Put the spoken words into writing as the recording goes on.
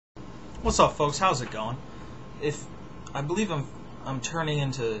What's up, folks? How's it going? I believe I'm turning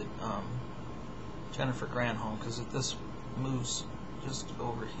into Jennifer Granholm, because if this moves just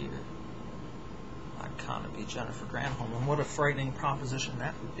over here, I'd kind of be Jennifer Granholm, and what a frightening proposition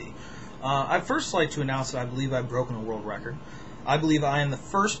that would be. I'd first like to announce that I believe I've broken a world record. I believe I am the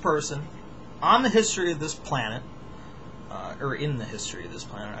first person on the history of this planet, or in the history of this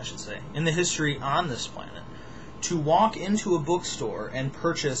planet, I should say, in the history on this planet, to walk into a bookstore and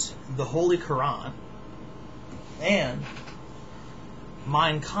purchase the Holy Quran and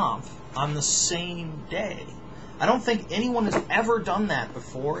Mein Kampf on the same day. I don't think anyone has ever done that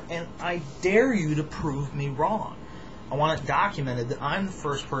before, and I dare you to prove me wrong. I want it documented that I'm the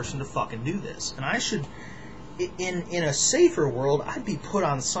first person to fucking do this. And I should, in a safer world, I'd be put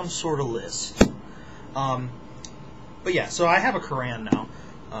on some sort of list. But yeah, so I have a Quran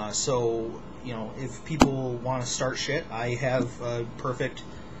now. So, you know, if people want to start shit, I have a perfect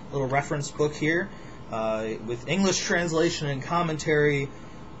little reference book here with English translation and commentary,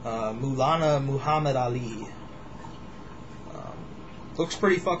 Maulana Muhammad Ali. Looks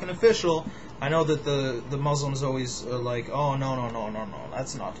pretty fucking official. I know that the Muslims always are like, oh, no,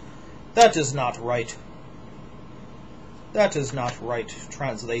 that is not right. That is not right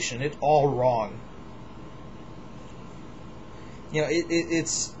translation. It's all wrong. You know,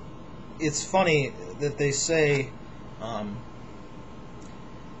 it's funny that they say,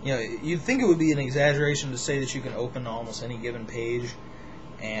 you know, you'd think it would be an exaggeration to say that you can open almost any given page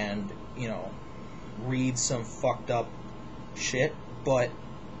and, you know, read some fucked up shit, but,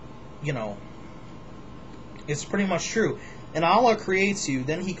 you know, it's pretty much true. And Allah creates you,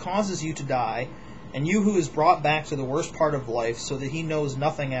 then He causes you to die, and you who is brought back to the worst part of life, so that He knows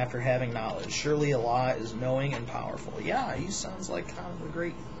nothing after having knowledge. Surely Allah is knowing and powerful. Yeah, He sounds like kind of a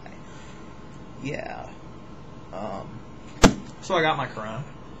great guy. Yeah. So I got my Quran.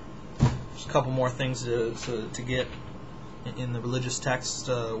 Just a couple more things to get in the religious text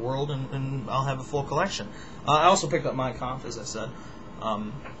world, and I'll have a full collection. I also picked up Mein Kampf, as I said,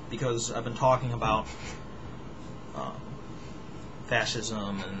 because I've been talking about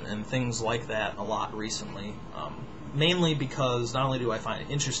fascism and things like that a lot recently. Mainly because not only do I find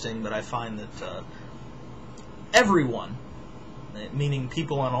it interesting, but I find that everyone, meaning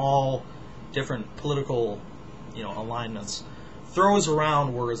people on all different political, you know, alignments, throws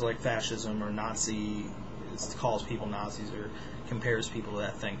around words like fascism or Nazi, calls people Nazis or compares people to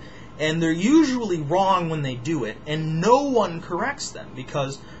that thing. And they're usually wrong when they do it, and no one corrects them,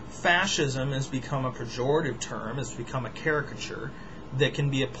 because fascism has become a pejorative term, it's become a caricature that can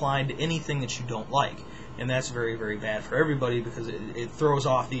be applied to anything that you don't like. And that's very, very bad for everybody, because it throws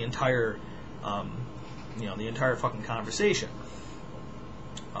off the entire, you know, the entire fucking conversation.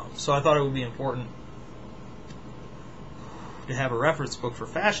 So I thought it would be important to have a reference book for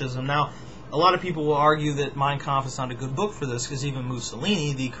fascism. Now, a lot of people will argue that Mein Kampf is not a good book for this, because even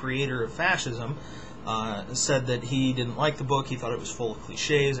Mussolini, the creator of fascism, said that he didn't like the book, he thought it was full of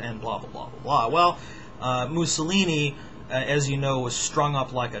cliches, and blah, blah, blah, blah, blah. Well, Mussolini, as you know, was strung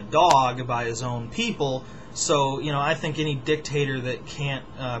up like a dog by his own people, so, you know, I think any dictator that can't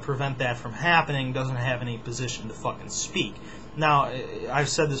prevent that from happening doesn't have any position to fucking speak. Now, I've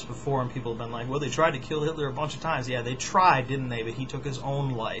said this before, and people have been like, well, they tried to kill Hitler a bunch of times. Yeah, they tried, didn't they? But he took his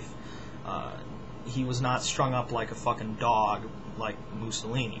own life. He was not strung up like a fucking dog like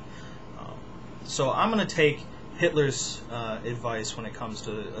Mussolini. So I'm going to take Hitler's advice when it comes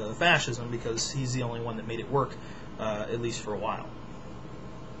to fascism, because he's the only one that made it work, at least for a while.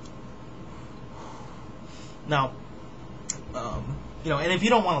 Now, you know, and if you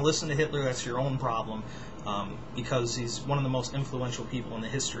don't want to listen to Hitler, that's your own problem, because he's one of the most influential people in the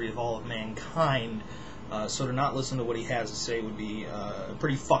history of all of mankind, so to not listen to what he has to say would be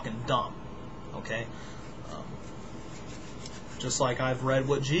pretty fucking dumb, okay? Just like I've read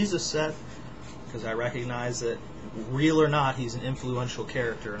what Jesus said, because I recognize that, real or not, he's an influential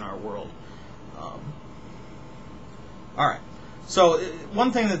character in our world. Alright, so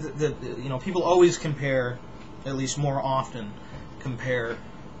one thing that you know, people always compare, at least more often, compare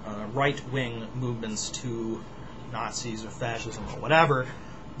right-wing movements to Nazis or fascism or whatever,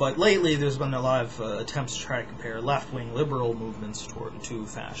 but lately there's been a lot of attempts to try to compare left-wing liberal movements to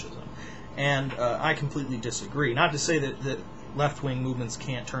fascism. And I completely disagree. Not to say that left-wing movements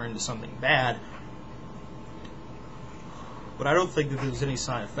can't turn into something bad, but I don't think that there's any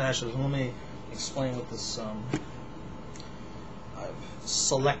sign of fascism. Let me explain what this... I've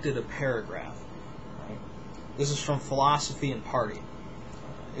selected a paragraph. Right? This is from Philosophy and Party.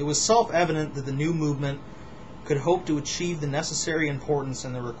 It was self-evident that the new movement could hope to achieve the necessary importance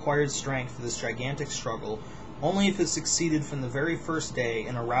and the required strength for this gigantic struggle only if it succeeded from the very first day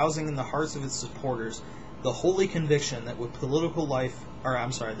in arousing in the hearts of its supporters the holy conviction that with political life,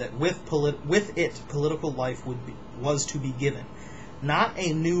 with it political life was to be given, not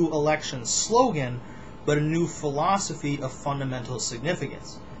a new election slogan, but a new philosophy of fundamental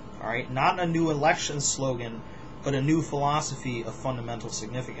significance. All right, not a new election slogan, but a new philosophy of fundamental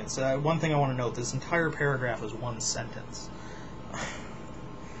significance. One thing I want to note: this entire paragraph is one sentence.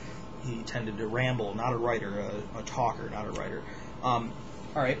 He tended to ramble, not a writer, a talker, not a writer. All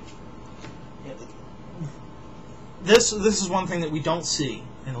right. This is one thing that we don't see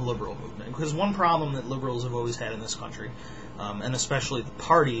in the liberal movement, because one problem that liberals have always had in this country, and especially the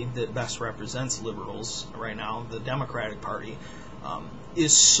party that best represents liberals right now, the Democratic Party,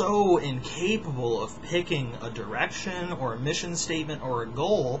 is so incapable of picking a direction or a mission statement or a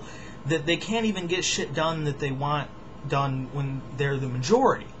goal that they can't even get shit done that they want done when they're the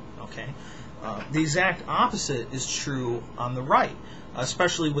majority. Okay, the exact opposite is true on the right,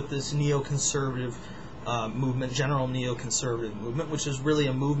 especially with this neoconservative movement, general neoconservative movement, which is really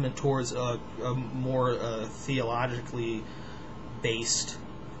a movement towards a more theologically based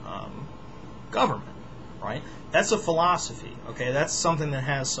government, right? That's a philosophy, okay? That's something that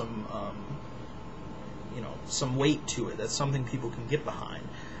has some, some weight to it. That's something people can get behind.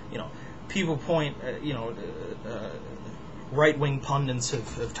 People point, right-wing pundits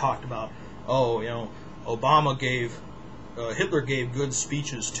have talked about, Obama Hitler gave good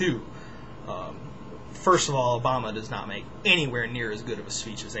speeches too. First of all, Obama does not make anywhere near as good of a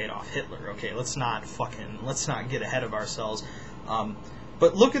speech as Adolf Hitler. Okay, let's not get ahead of ourselves.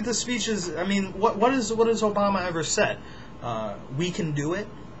 But look at the speeches. I mean, what has Obama ever said? We can do it,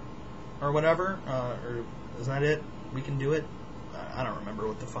 or whatever. Or is that it? We can do it. I don't remember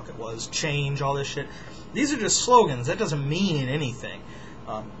what the fuck it was. Change, all this shit. These are just slogans. That doesn't mean anything.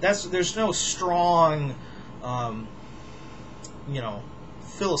 There's no strong,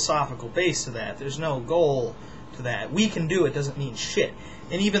 philosophical base to that. There's no goal to that. We can do it doesn't mean shit.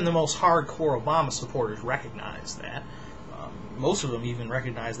 And even the most hardcore Obama supporters recognize that. Most of them even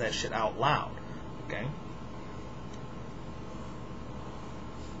recognize that shit out loud. Okay?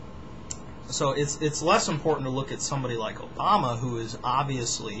 So it's less important to look at somebody like Obama, who is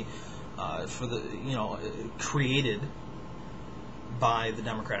obviously created by the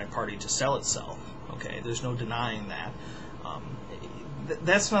Democratic Party to sell itself. Okay, there's no denying that.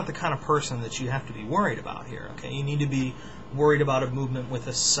 That's not the kind of person that you have to be worried about here. Okay, you need to be worried about a movement with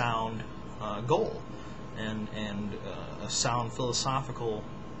a sound goal and a sound philosophical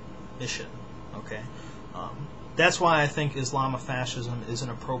mission. Okay. That's why I think Islamofascism is an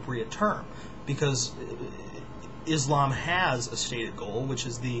appropriate term, because Islam has a stated goal, which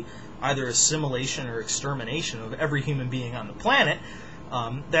is the either assimilation or extermination of every human being on the planet.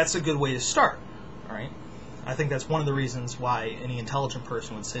 That's a good way to start. All right, I think that's one of the reasons why any intelligent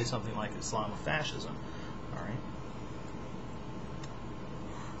person would say something like Islamofascism. All right,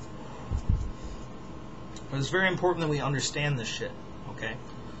 but it's very important that we understand this shit. Okay.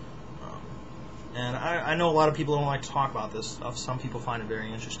 And I know a lot of people don't like to talk about this stuff. Some people find it very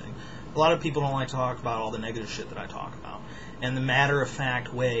interesting. A lot of people don't like to talk about all the negative shit that I talk about. And the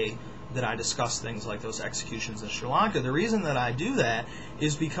matter-of-fact way that I discuss things like those executions in Sri Lanka, the reason that I do that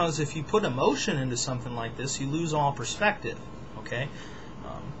is because if you put emotion into something like this, you lose all perspective. Okay?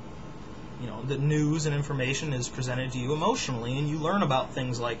 The news and information is presented to you emotionally, and you learn about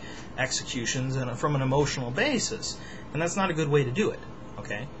things like executions from an emotional basis. And that's not a good way to do it.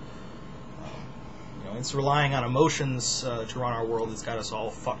 Okay? It's relying on emotions to run our world that's got us all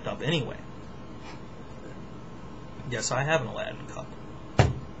fucked up anyway. Yes, I have an Aladdin cup.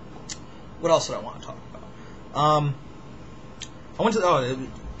 What else did I want to talk about? I went to the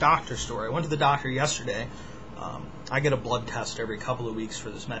doctor story. I went to the doctor yesterday. I get a blood test every couple of weeks for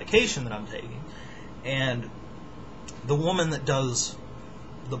this medication that I'm taking. And the woman that does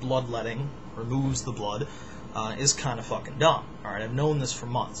the bloodletting, removes the blood, is kind of fucking dumb. Alright, I've known this for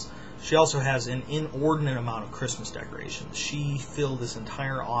months. She also has an inordinate amount of Christmas decorations. She filled this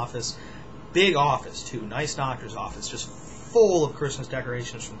entire office, big office too, nice doctor's office, just full of Christmas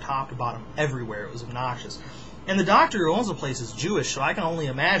decorations from top to bottom everywhere. It was obnoxious. And the doctor who owns the place is Jewish, so I can only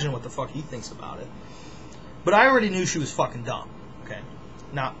imagine what the fuck he thinks about it. But I already knew she was fucking dumb. Okay.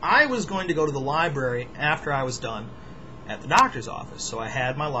 Now, I was going to go to the library after I was done at the doctor's office. So I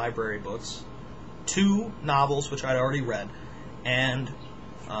had my library books, 2 novels, which I'd already read, and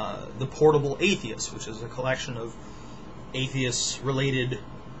The Portable Atheist, which is a collection of atheist-related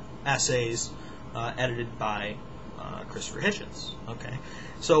essays edited by Christopher Hitchens. Okay,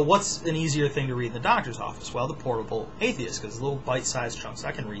 so what's an easier thing to read in the doctor's office? Well, The Portable Atheist, because little bite-sized chunks.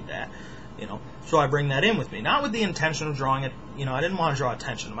 I can read that. So I bring that in with me, not with the intention of drawing it. I didn't want to draw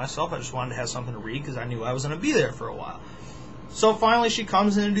attention to myself. I just wanted to have something to read because I knew I was going to be there for a while. So finally she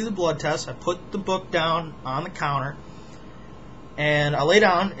comes in to do the blood test. I put the book down on the counter, and I lay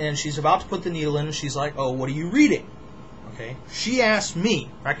down, and she's about to put the needle in, and she's like, "Oh, what are you reading?" Okay? She asked me,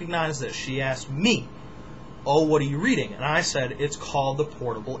 recognize this, she asked me, "Oh, what are you reading?" And I said, "It's called The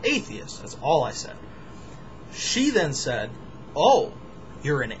Portable Atheist." That's all I said. She then said, "Oh,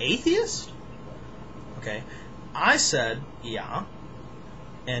 you're an atheist?" Okay. I said, "Yeah."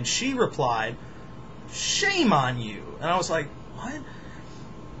 And she replied, "Shame on you." And I was like, "What?"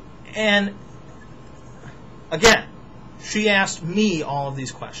 And again, she asked me all of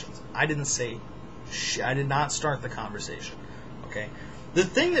these questions. I didn't say, I did not start the conversation. Okay. The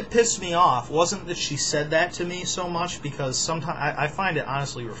thing that pissed me off wasn't that she said that to me so much, because sometimes I find it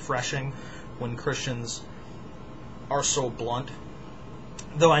honestly refreshing when Christians are so blunt.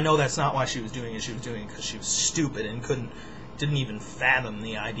 Though I know that's not why she was doing it. She was doing it because she was stupid and didn't even fathom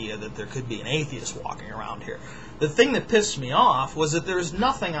the idea that there could be an atheist walking around here. The thing that pissed me off was that there was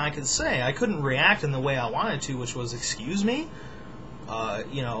nothing I could say. I couldn't react in the way I wanted to, which was, "Excuse me?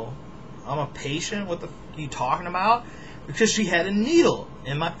 I'm a patient. What the f*** are you talking about?" Because she had a needle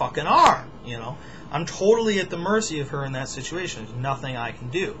in my fucking arm. I'm totally at the mercy of her in that situation. There's nothing I can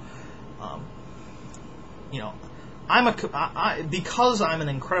do. Because I'm an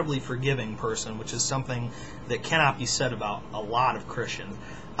incredibly forgiving person, which is something that cannot be said about a lot of Christians.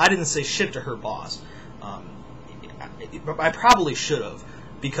 I didn't say shit to her boss. I probably should have,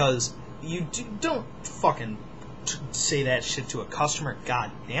 because you don't fucking say that shit to a customer.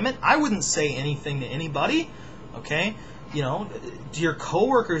 God damn it. I wouldn't say anything to anybody, okay? To your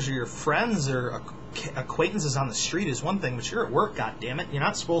coworkers or your friends or acquaintances on the street is one thing, but you're at work, god damn it. You're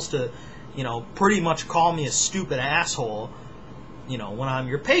not supposed to, pretty much call me a stupid asshole, when I'm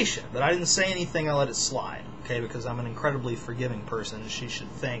your patient. But I didn't say anything, I let it slide, okay, because I'm an incredibly forgiving person. She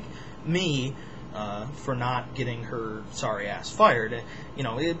should thank me for not getting her sorry ass fired.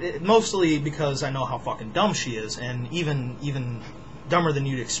 Mostly because I know how fucking dumb she is, and even dumber than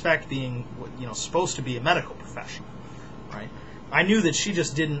you'd expect, being supposed to be a medical professional, right? I knew that she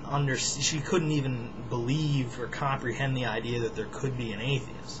just didn't understand. She couldn't even believe or comprehend the idea that there could be an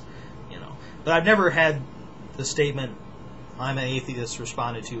atheist, But I've never had the statement, "I'm an atheist,"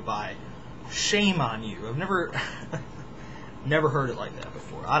 responded to by, "Shame on you." I've never heard it like that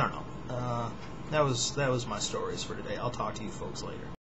before. I don't know. That was my stories for today. I'll talk to you folks later.